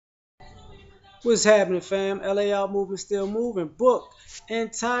What's happening, fam? L.A.R movement still moving. Book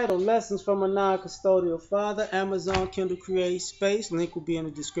entitled Lessons from a Non-Custodial Father. Amazon Kindle Create Space. Link will be in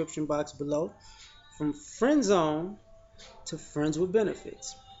the description box below. From friend zone to friends with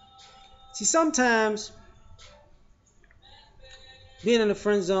benefits. See, sometimes being in the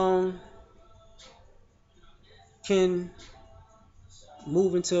friend zone can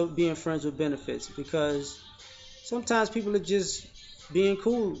move into being friends with benefits because sometimes people are just being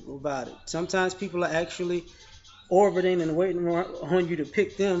cool about it. Sometimes people are actually orbiting and waiting on you to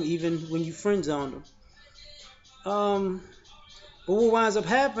pick them even when you friend zone them. But what winds up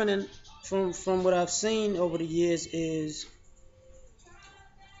happening from what I've seen over the years is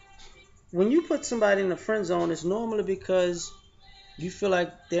when you put somebody in the friend zone, it's normally because you feel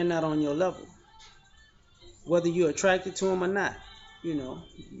like they're not on your level, whether you're attracted to them or not. You know,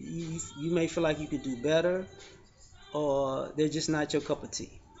 you may feel like you could do better, or they're just not your cup of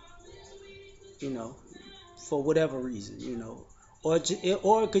tea. You know, for whatever reason. Or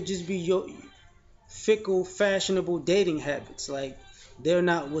it could just be your fickle, fashionable dating habits. Like they're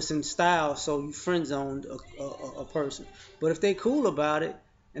not what's in style, so you friend zoned a person. But if they cool about it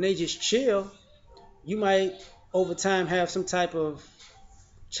and they just chill, you might over time have some type of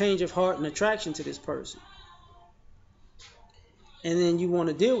change of heart and attraction to this person, and then you want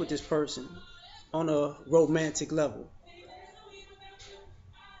to deal with this person on a romantic level,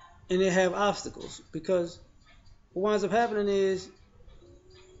 and they have obstacles because what winds up happening is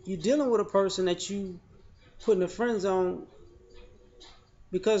you're dealing with a person that you put in a friend zone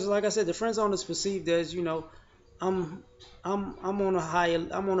because, like I said, the friend zone is perceived as I'm I'm on a higher,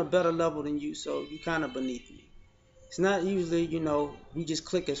 I'm on a better level than you, so you kind of beneath me. It's not usually we just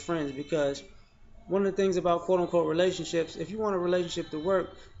click as friends because one of the things about quote unquote relationships, if you want a relationship to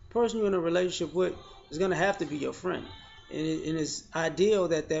work, the person you're in a relationship with is gonna have to be your friend, and it's ideal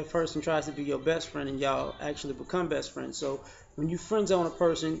that that person tries to be your best friend and y'all actually become best friends. So when you friend zone a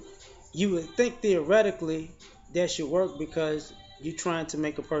person, you would think theoretically that should work because you're trying to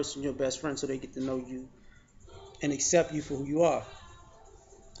make a person your best friend so they get to know you and accept you for who you are.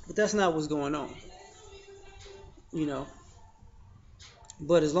 But that's not what's going on, you know.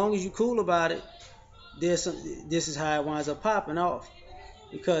 But as long as you're cool about it, this is how it winds up popping off.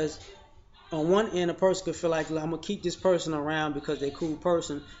 Because on one end, a person could feel like I'm gonna keep this person around because they're a cool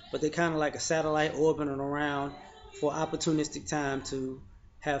person, but they're kind of like a satellite orbiting around for opportunistic time to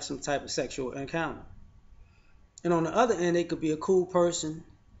have some type of sexual encounter. And on the other end, they could be a cool person,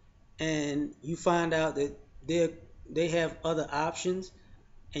 and you find out that they they have other options,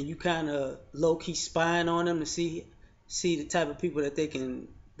 and you kind of low key spying on them to see the type of people that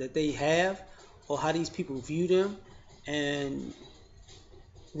they have or how these people view them. And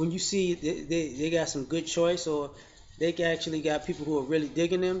when you see they got some good choice or they actually got people who are really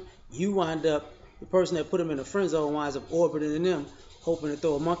digging them, you wind up the person that put them in the friend zone winds up orbiting in them, hoping to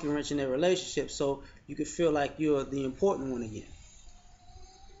throw a monkey wrench in their relationship so you can feel like you're the important one again.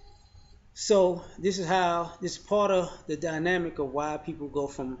 So this is part of the dynamic of why people go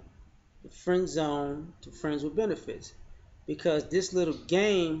from the friend zone to friends with benefits, because this little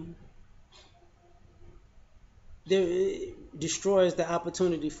game there destroys the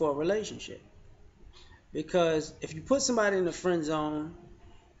opportunity for a relationship. Because if you put somebody in the friend zone,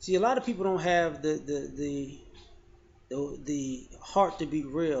 see, a lot of people don't have the heart to be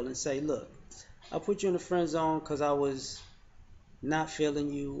real and say, look, I put you in the friend zone because I was not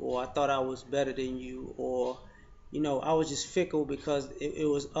feeling you, or I thought I was better than you, or I was just fickle because it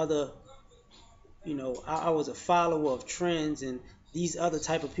was other, I was a follower of trends, and these other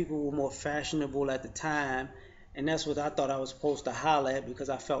type of people were more fashionable at the time, and that's what I thought I was supposed to holler at because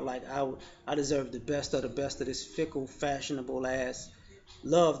I felt like I deserved the best of this fickle, fashionable ass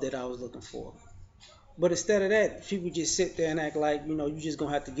love that I was looking for. But instead of that, people just sit there and act like, you just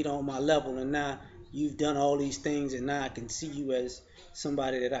gonna have to get on my level, and now you've done all these things, and now I can see you as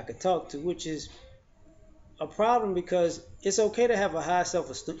somebody that I could talk to, which is a problem because it's okay to have a high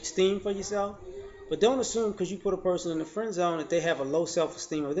self-esteem for yourself, but don't assume because you put a person in the friend zone that they have a low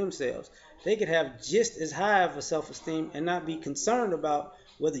self-esteem of themselves. They could have just as high of a self-esteem and not be concerned about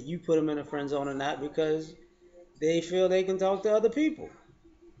whether you put them in a friend zone or not because they feel they can talk to other people.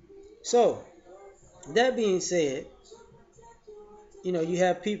 So, that being said, you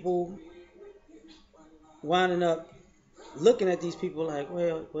have people winding up looking at these people like,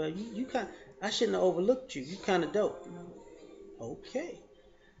 well, you kind, I shouldn't have overlooked you. You kind of dope. Okay,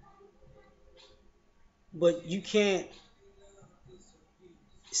 but you can't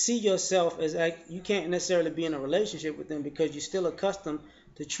see yourself as you can't necessarily be in a relationship with them because you're still accustomed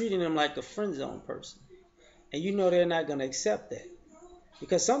to treating them like a friend zone person, and they're not going to accept that.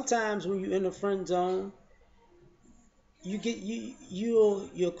 Because sometimes when you're in the friend zone,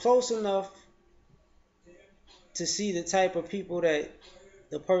 you're close enough to see the type of people that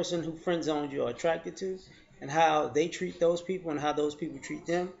the person who friend zoned you are attracted to, and how they treat those people and how those people treat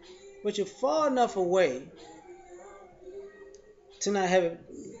them. But you're far enough away to not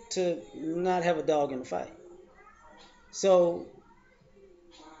have a dog in the fight. So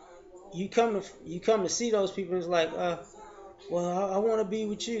you come to see those people, and it's like, well, I want to be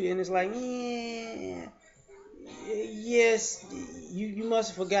with you, and it's like, yeah, yes, you must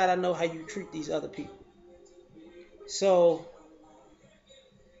have forgot I know how you treat these other people. So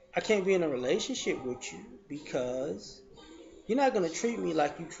I can't be in a relationship with you because you're not gonna treat me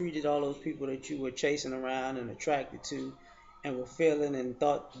like you treated all those people that you were chasing around and attracted to, and were feeling and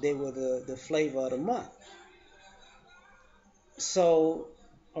thought they were the flavor of the month. So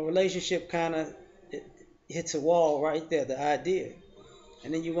a relationship kind of hits a wall right there, the idea,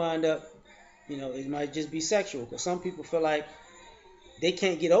 and then you wind up, it might just be sexual because some people feel like they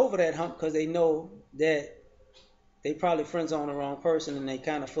can't get over that hump because they know that they probably friends on the wrong person and they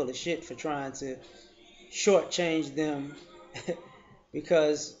kind of full of shit for trying to shortchange them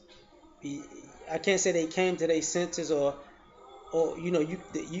because I can't say they came to their senses, or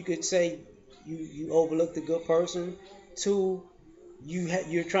you could say you overlooked a good person. Two,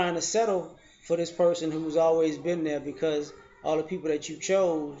 you're trying to settle for this person who's always been there because all the people that you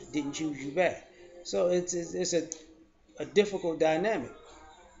chose didn't choose you back. So it's a difficult dynamic,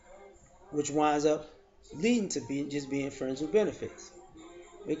 which winds up leading to being friends with benefits.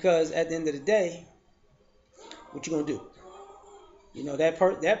 Because at the end of the day, what you gonna do?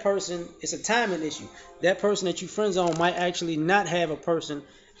 That person. It's a timing issue. That person that you friends on might actually not have a person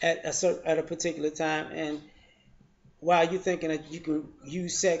at a particular time, and while you're thinking that you can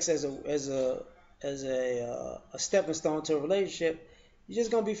use sex as a stepping stone to a relationship, you're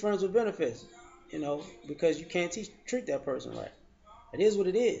just gonna be friends with benefits, because you can't treat that person right. It is what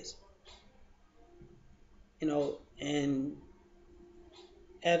it is, and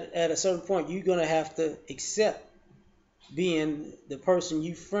at a certain point, you're gonna have to accept being the person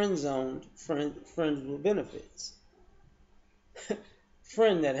you friend zoned, friends with benefits,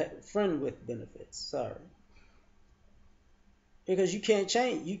 friend with benefits. Sorry, because you can't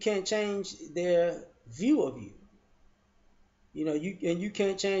change their view of you. You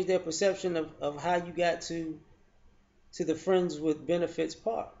can't change their perception of how you got to the friends with benefits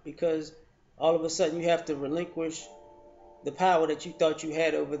part, because all of a sudden you have to relinquish the power that you thought you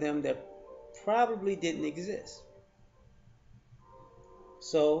had over them that probably didn't exist.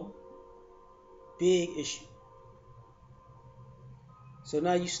 So, big issue. So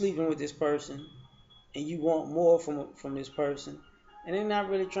now you sleeping with this person and you want more from this person, and they're not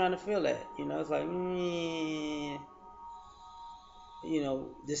really trying to feel that. It's like,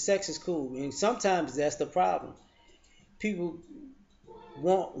 the sex is cool, and sometimes that's the problem. People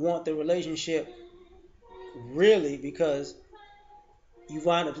want the relationship really because you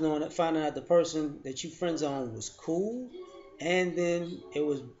wind up finding out the person that you friend zone was cool, and then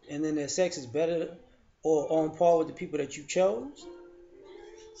their sex is better or on par with the people that you chose.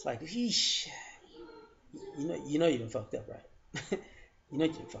 It's like, yeesh, you done fucked up, right? You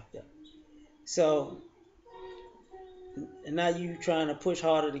done fucked up. So, and now you trying to push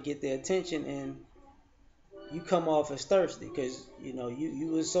harder to get their attention, and you come off as thirsty because you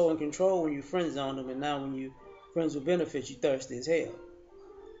was so in control when you friend zoned them, and now when you friends with benefits, you thirsty as hell.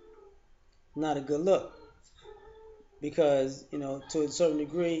 Not a good look, because to a certain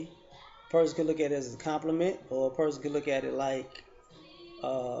degree, a person could look at it as a compliment, or a person could look at it like,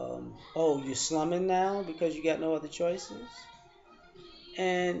 oh, you're slumming now because you got no other choices,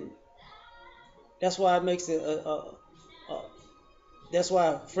 and that's why it makes it a that's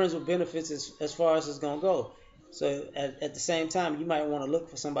why friends with benefits is as far as it's gonna go. So at the same time, you might want to look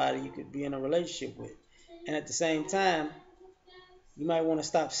for somebody you could be in a relationship with, and at the same time, you might want to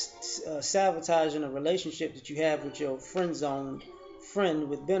stop sabotaging a relationship that you have with your friend zoned friend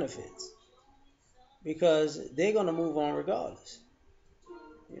with benefits, because they're gonna move on regardless.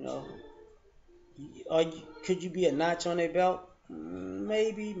 You know, could you be a notch on their belt?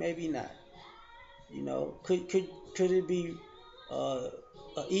 Maybe, maybe not. Could it be uh,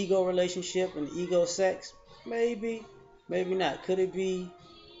 an ego relationship and ego sex? Maybe, maybe not. Could it be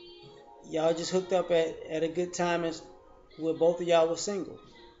y'all just hooked up at a good time where both of y'all were single?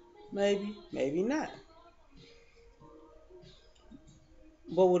 Maybe, maybe not.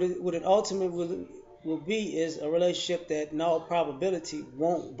 But what it ultimately will be is a relationship that in all probability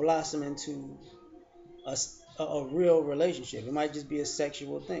won't blossom into a real relationship. It might just be a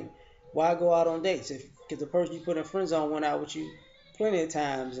sexual thing. Why go out on dates if the person you put in friend zone went out with you plenty of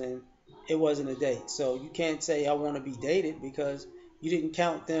times, and it wasn't a date. So you can't say I want to be dated because you didn't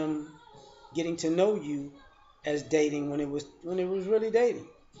count them getting to know you as dating when it was really dating.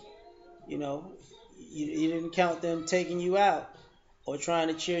 You know, you didn't count them taking you out or trying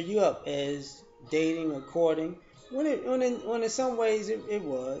to cheer you up as dating or courting. When in some ways it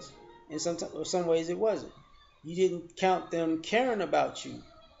was, in some ways it wasn't. You didn't count them caring about you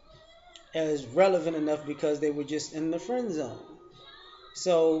as relevant enough because they were just in the friend zone.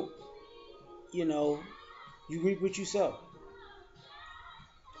 So you know, you reap what you sow,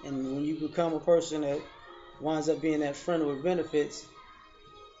 and when you become a person that winds up being that friend with benefits,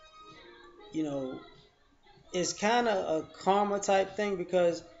 you know, it's kind of a karma type thing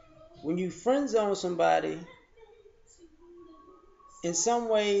because when you friend zone somebody, in some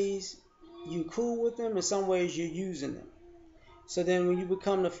ways you cool with them, in some ways you're using them. So then when you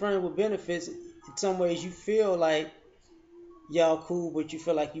become the friend with benefits, in some ways you feel like y'all cool, but you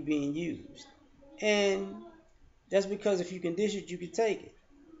feel like you're being used. And that's because if you can dish it, you can take it.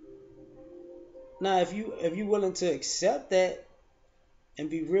 Now if you willing to accept that and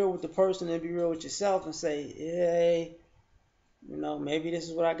be real with the person and be real with yourself and say, hey, maybe this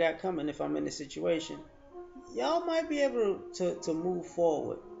is what I got coming if I'm in this situation, y'all might be able to move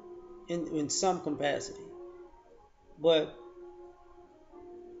forward in some capacity. But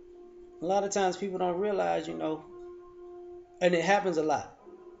a lot of times people don't realize, and it happens a lot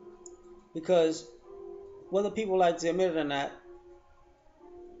because whether people like to admit it or not,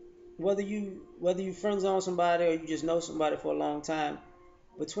 whether you friend zone somebody or you just know somebody for a long time,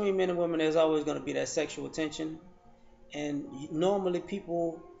 between men and women there's always going to be that sexual tension, and normally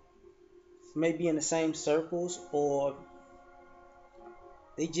people may be in the same circles or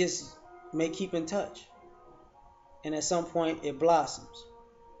they just may keep in touch, and at some point it blossoms,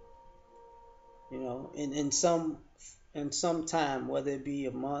 in some time, whether it be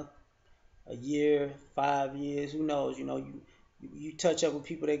a month, a year, 5 years, who knows? You touch up with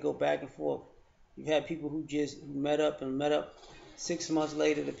people, they go back and forth. You've had people who met up 6 months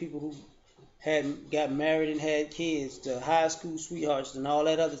later, the people who had got married and had kids, the high school sweethearts and all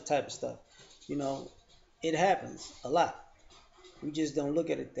that other type of stuff. You know, it happens a lot. We just don't look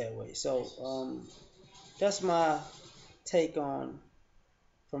at it that way. So that's my take on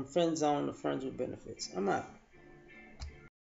from friend zone to friends with benefits. I'm out.